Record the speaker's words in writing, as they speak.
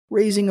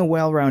Raising a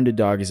well-rounded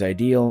dog is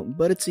ideal,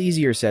 but it's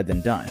easier said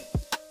than done.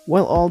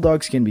 While all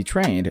dogs can be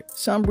trained,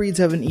 some breeds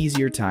have an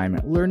easier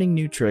time learning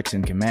new tricks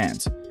and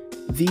commands.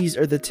 These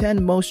are the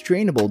 10 most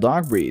trainable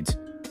dog breeds.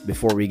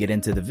 Before we get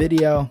into the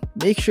video,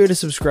 make sure to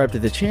subscribe to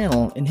the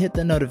channel and hit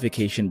the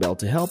notification bell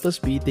to help us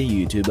beat the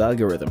YouTube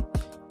algorithm.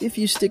 If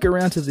you stick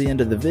around to the end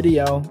of the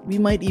video, we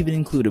might even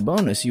include a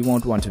bonus you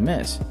won't want to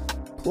miss.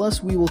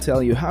 Plus, we will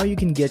tell you how you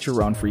can get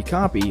your own free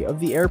copy of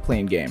the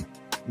Airplane game.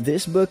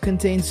 This book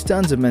contains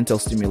tons of mental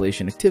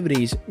stimulation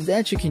activities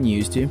that you can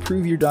use to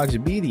improve your dog's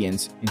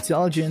obedience,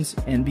 intelligence,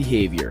 and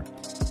behavior.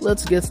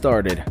 Let's get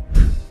started.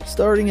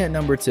 Starting at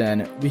number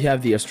 10, we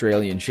have the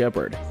Australian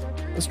Shepherd.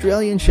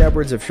 Australian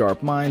Shepherds have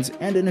sharp minds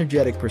and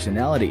energetic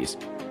personalities.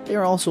 They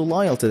are also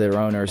loyal to their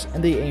owners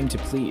and they aim to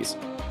please.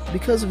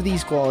 Because of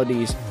these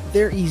qualities,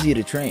 they're easy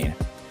to train.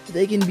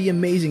 They can be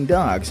amazing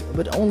dogs,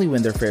 but only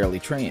when they're fairly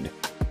trained.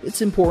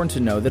 It's important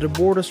to know that a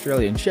bored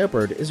Australian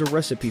Shepherd is a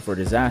recipe for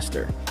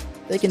disaster.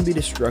 They can be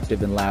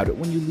destructive and loud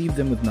when you leave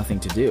them with nothing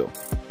to do.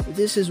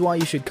 This is why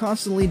you should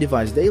constantly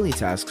devise daily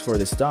tasks for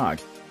this dog.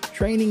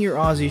 Training your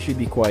Aussie should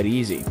be quite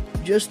easy.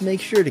 Just make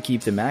sure to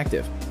keep them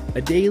active.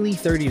 A daily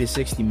 30 to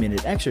 60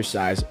 minute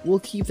exercise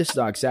will keep this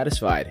dog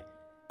satisfied.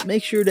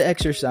 Make sure to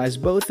exercise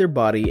both their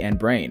body and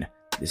brain.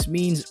 This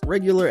means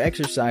regular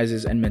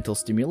exercises and mental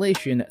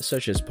stimulation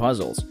such as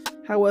puzzles.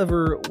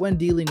 However, when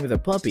dealing with a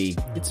puppy,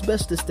 it's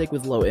best to stick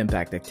with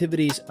low-impact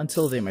activities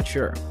until they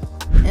mature.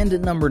 And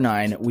at number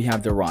 9, we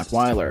have the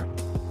Rottweiler.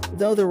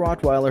 Though the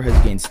Rottweiler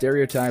has gained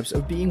stereotypes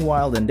of being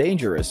wild and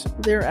dangerous,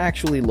 they're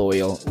actually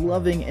loyal,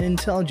 loving, and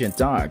intelligent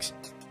dogs.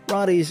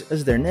 Rotties,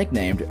 as they're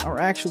nicknamed, are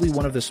actually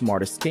one of the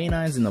smartest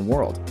canines in the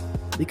world.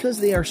 Because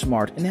they are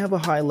smart and have a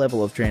high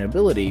level of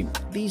trainability,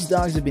 these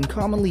dogs have been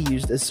commonly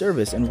used as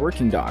service and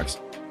working dogs.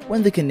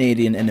 When the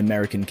Canadian and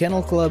American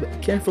Kennel Club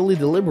carefully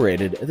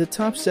deliberated the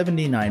top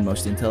 79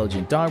 most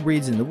intelligent dog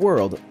breeds in the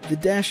world, the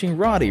dashing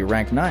Rottie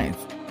ranked 9th.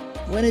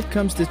 When it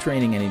comes to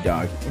training any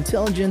dog,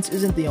 intelligence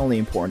isn't the only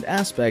important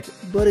aspect,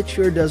 but it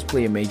sure does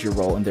play a major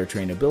role in their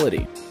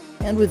trainability.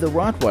 And with the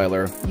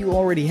Rottweiler, you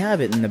already have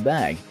it in the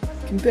bag.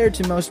 Compared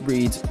to most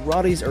breeds,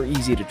 Rotties are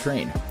easy to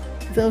train,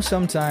 though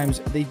sometimes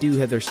they do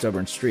have their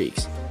stubborn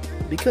streaks.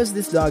 Because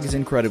this dog is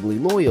incredibly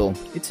loyal,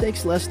 it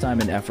takes less time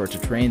and effort to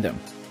train them.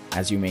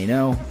 As you may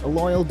know, a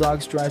loyal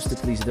dog strives to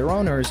please their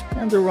owners,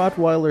 and the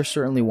Rottweiler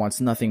certainly wants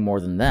nothing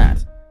more than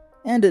that.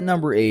 And at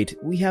number 8,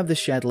 we have the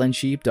Shetland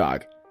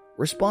Sheepdog.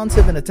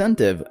 Responsive and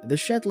attentive, the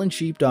Shetland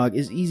Sheepdog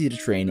is easy to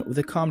train with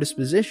a calm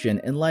disposition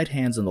and light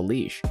hands on the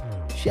leash.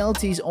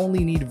 Shelties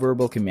only need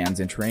verbal commands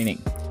in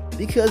training.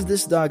 Because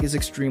this dog is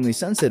extremely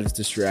sensitive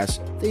to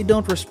stress, they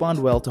don't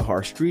respond well to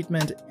harsh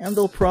treatment, and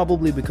they'll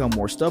probably become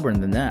more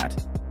stubborn than that.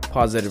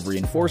 Positive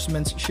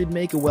reinforcements should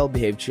make a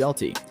well-behaved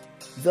Sheltie.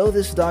 Though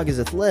this dog is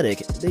athletic,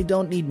 they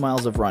don't need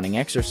miles of running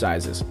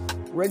exercises.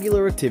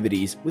 Regular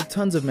activities with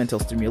tons of mental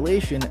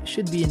stimulation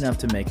should be enough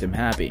to make them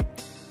happy.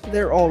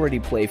 They're already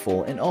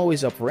playful and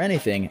always up for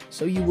anything,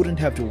 so you wouldn't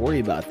have to worry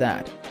about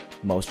that.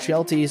 Most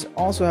Shelties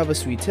also have a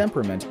sweet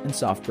temperament and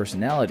soft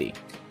personality.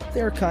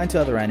 They're kind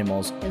to other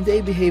animals and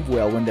they behave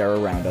well when they're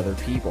around other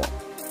people.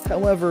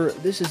 However,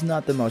 this is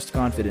not the most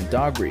confident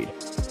dog breed.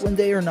 When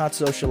they are not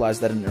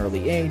socialized at an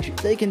early age,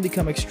 they can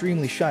become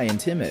extremely shy and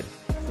timid.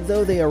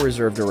 Though they are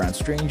reserved around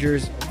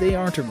strangers, they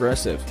aren't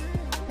aggressive.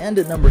 And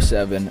at number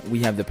 7, we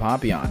have the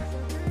Papillon.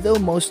 Though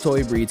most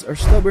toy breeds are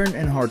stubborn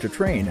and hard to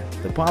train,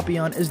 the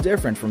Papillon is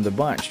different from the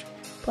bunch.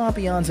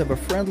 Papillons have a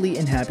friendly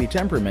and happy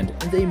temperament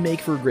and they make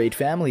for great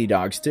family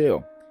dogs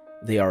too.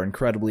 They are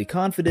incredibly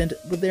confident,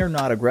 but they are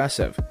not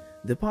aggressive.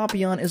 The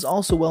Papillon is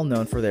also well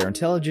known for their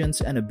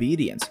intelligence and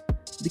obedience.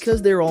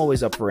 Because they're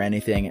always up for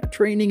anything,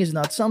 training is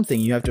not something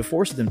you have to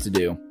force them to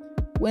do.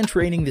 When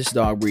training this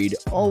dog breed,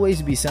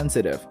 always be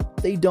sensitive.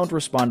 They don't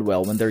respond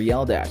well when they're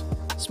yelled at.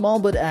 Small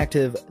but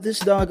active, this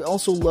dog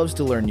also loves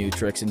to learn new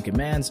tricks and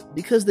commands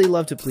because they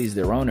love to please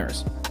their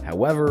owners.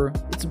 However,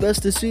 it's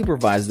best to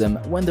supervise them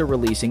when they're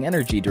releasing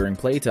energy during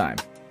playtime.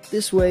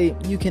 This way,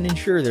 you can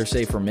ensure they're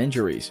safe from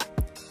injuries.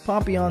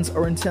 Papillons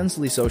are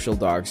intensely social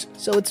dogs,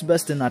 so it's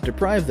best to not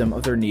deprive them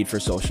of their need for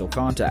social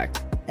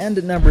contact. And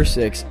at number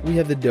 6, we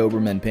have the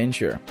Doberman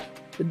Pinscher.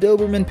 The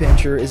Doberman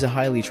Pinscher is a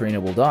highly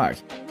trainable dog.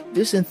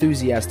 This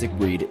enthusiastic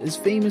breed is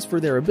famous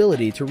for their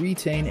ability to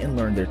retain and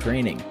learn their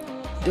training.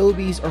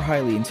 Dobies are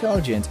highly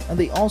intelligent and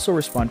they also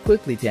respond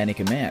quickly to any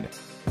command.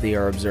 They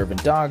are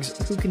observant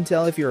dogs who can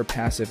tell if you're a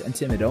passive and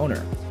timid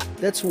owner.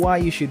 That's why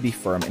you should be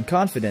firm and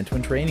confident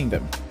when training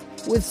them.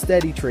 With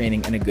steady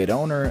training and a good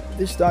owner,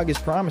 this dog is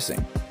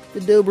promising.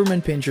 The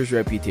Doberman Pinscher's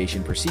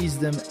reputation precedes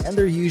them and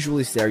they're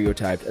usually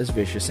stereotyped as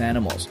vicious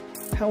animals.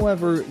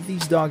 However,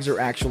 these dogs are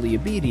actually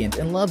obedient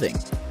and loving.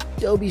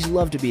 Dobies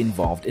love to be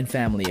involved in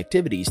family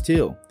activities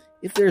too.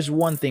 If there's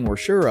one thing we're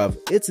sure of,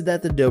 it's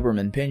that the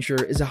Doberman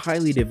Pinscher is a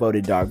highly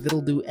devoted dog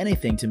that'll do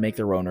anything to make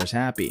their owners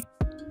happy.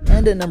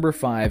 And at number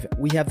 5,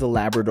 we have the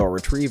Labrador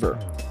Retriever.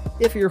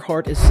 If your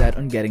heart is set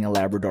on getting a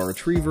Labrador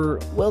Retriever,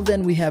 well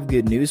then we have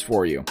good news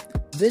for you.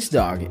 This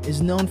dog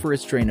is known for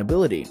its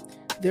trainability.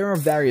 There are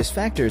various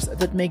factors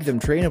that make them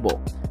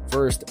trainable.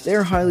 First, they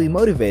are highly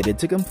motivated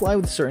to comply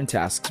with certain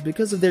tasks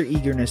because of their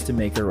eagerness to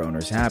make their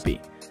owners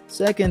happy.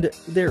 Second,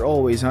 they're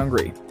always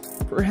hungry.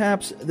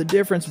 Perhaps the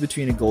difference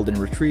between a golden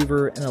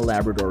retriever and a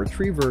Labrador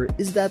retriever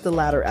is that the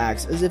latter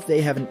acts as if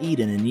they haven't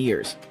eaten in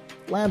years.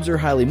 Labs are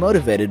highly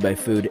motivated by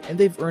food, and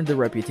they've earned the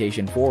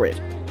reputation for it.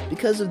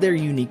 Because of their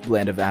unique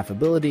blend of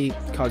affability,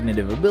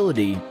 cognitive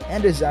ability,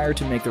 and desire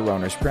to make their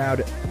owners proud,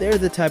 they're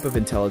the type of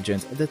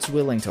intelligence that's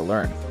willing to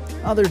learn.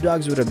 Other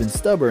dogs would have been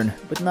stubborn,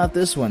 but not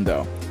this one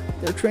though.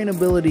 Their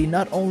trainability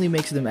not only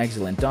makes them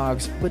excellent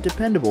dogs, but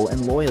dependable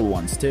and loyal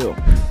ones too.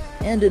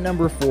 And at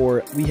number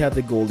 4, we have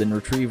the Golden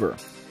Retriever.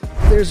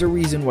 There's a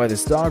reason why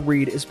this dog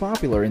breed is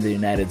popular in the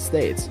United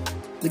States.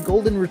 The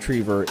Golden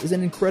Retriever is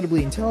an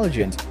incredibly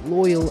intelligent,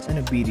 loyal, and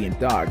obedient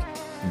dog.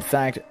 In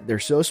fact, they're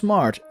so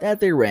smart that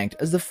they're ranked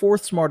as the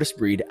 4th smartest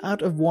breed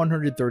out of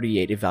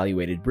 138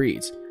 evaluated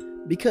breeds.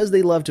 Because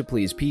they love to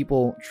please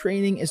people,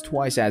 training is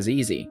twice as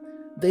easy.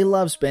 They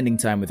love spending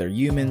time with their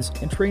humans,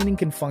 and training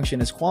can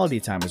function as quality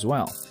time as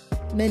well.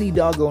 Many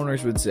dog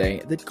owners would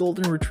say that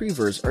Golden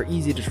Retrievers are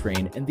easy to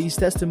train, and these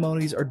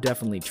testimonies are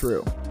definitely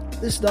true.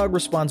 This dog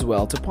responds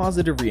well to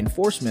positive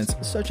reinforcements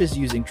such as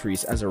using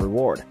treats as a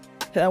reward.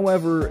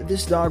 However,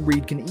 this dog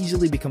breed can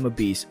easily become a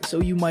beast,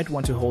 so you might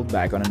want to hold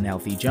back on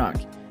unhealthy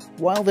junk.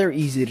 While they're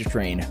easy to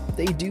train,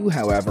 they do,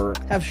 however,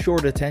 have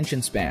short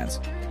attention spans.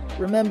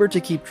 Remember to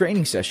keep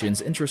training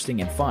sessions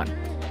interesting and fun.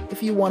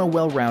 If you want a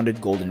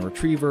well-rounded Golden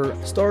Retriever,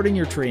 starting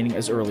your training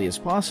as early as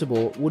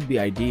possible would be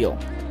ideal.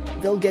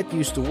 They'll get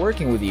used to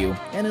working with you,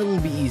 and it'll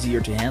be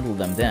easier to handle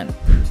them then.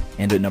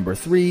 And at number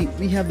 3,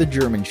 we have the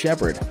German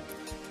Shepherd.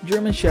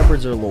 German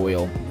Shepherds are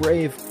loyal,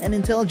 brave, and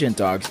intelligent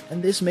dogs,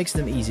 and this makes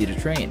them easy to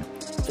train.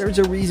 There's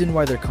a reason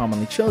why they're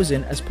commonly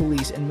chosen as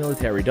police and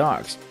military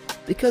dogs.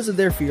 Because of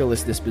their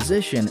fearless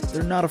disposition,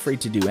 they're not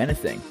afraid to do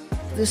anything.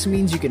 This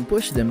means you can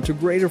push them to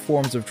greater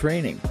forms of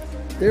training.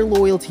 Their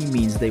loyalty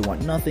means they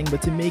want nothing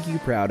but to make you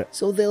proud,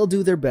 so they'll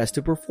do their best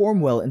to perform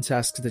well in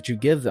tasks that you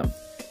give them.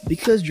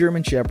 Because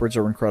German Shepherds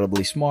are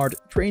incredibly smart,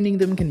 training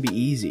them can be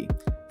easy.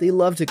 They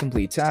love to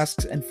complete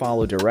tasks and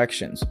follow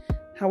directions.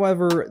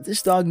 However,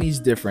 this dog needs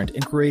different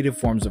and creative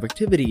forms of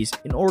activities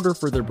in order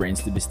for their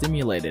brains to be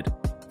stimulated.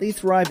 They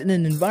thrive in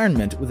an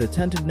environment with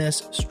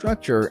attentiveness,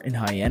 structure, and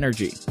high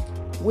energy.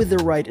 With the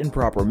right and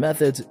proper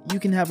methods, you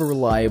can have a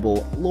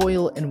reliable,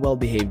 loyal, and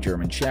well-behaved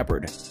German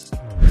Shepherd.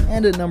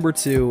 And at number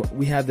 2,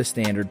 we have the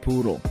Standard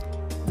Poodle.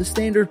 The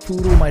Standard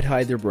Poodle might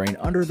hide their brain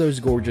under those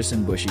gorgeous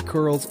and bushy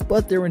curls,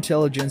 but their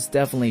intelligence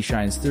definitely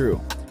shines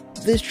through.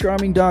 This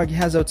charming dog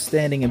has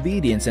outstanding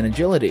obedience and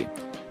agility.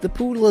 The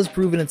Poodle has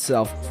proven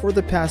itself for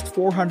the past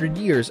 400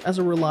 years as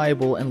a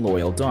reliable and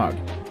loyal dog.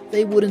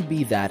 They wouldn't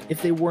be that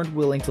if they weren't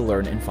willing to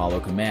learn and follow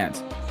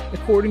commands.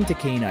 According to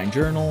Canine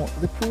Journal,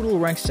 the Poodle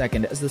ranks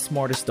second as the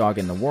smartest dog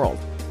in the world.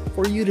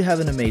 For you to have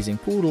an amazing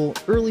Poodle,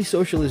 early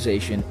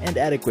socialization and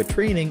adequate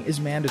training is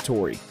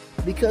mandatory.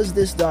 Because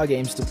this dog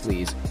aims to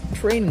please,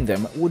 training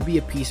them would be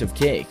a piece of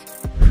cake.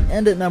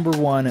 And at number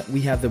 1,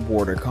 we have the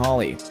Border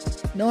Collie.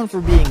 Known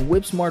for being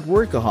whip-smart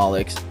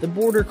workaholics, the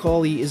Border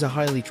Collie is a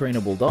highly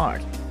trainable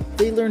dog.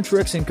 They learn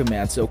tricks and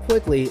commands so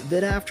quickly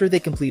that after they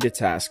complete a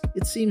task,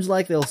 it seems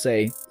like they'll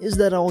say, "Is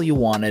that all you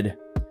wanted?"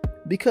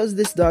 Because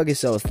this dog is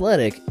so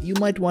athletic, you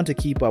might want to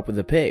keep up with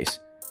the pace.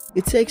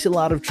 It takes a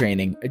lot of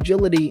training,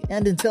 agility,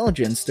 and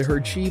intelligence to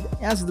herd sheep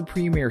as the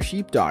premier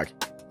sheepdog.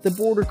 The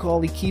Border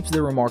Collie keeps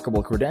their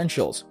remarkable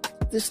credentials.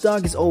 This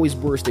dog is always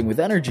bursting with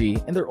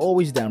energy, and they're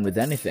always down with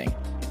anything.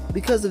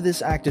 Because of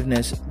this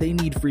activeness, they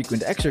need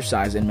frequent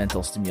exercise and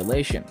mental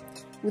stimulation.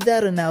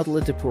 Without an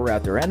outlet to pour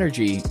out their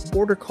energy,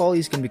 Border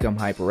Collies can become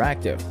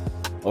hyperactive.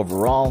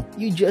 Overall,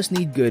 you just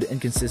need good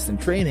and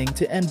consistent training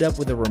to end up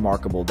with a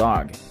remarkable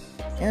dog.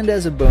 And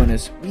as a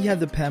bonus, we have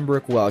the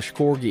Pembroke Welsh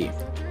Corgi.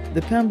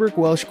 The Pembroke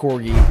Welsh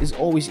Corgi is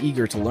always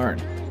eager to learn.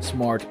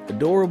 Smart,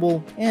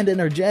 adorable, and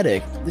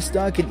energetic, this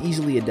dog can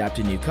easily adapt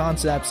to new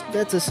concepts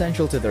that's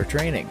essential to their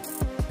training.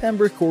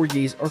 Pembroke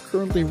Corgis are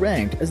currently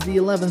ranked as the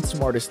 11th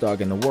smartest dog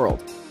in the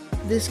world.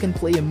 This can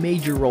play a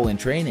major role in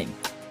training.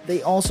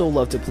 They also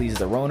love to please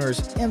their owners,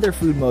 and they're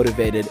food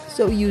motivated,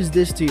 so use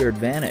this to your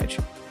advantage.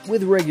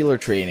 With regular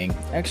training,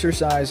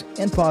 exercise,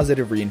 and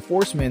positive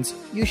reinforcements,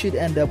 you should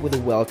end up with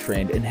a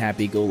well-trained and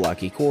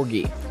happy-go-lucky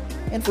Corgi.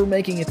 And for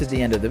making it to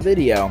the end of the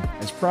video,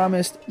 as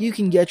promised, you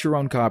can get your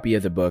own copy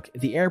of the book,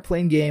 The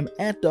Airplane Game,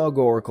 at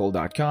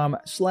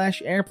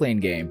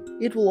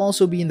dogoracle.com/airplanegame. It will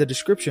also be in the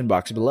description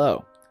box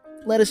below.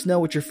 Let us know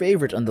what your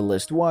favorite on the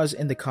list was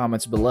in the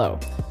comments below,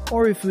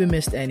 or if we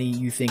missed any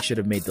you think should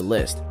have made the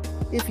list.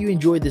 If you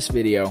enjoyed this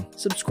video,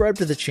 subscribe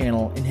to the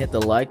channel and hit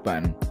the like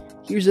button.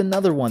 Here's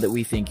another one that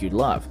we think you'd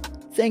love.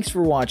 Thanks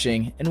for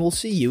watching, and we'll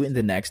see you in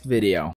the next video.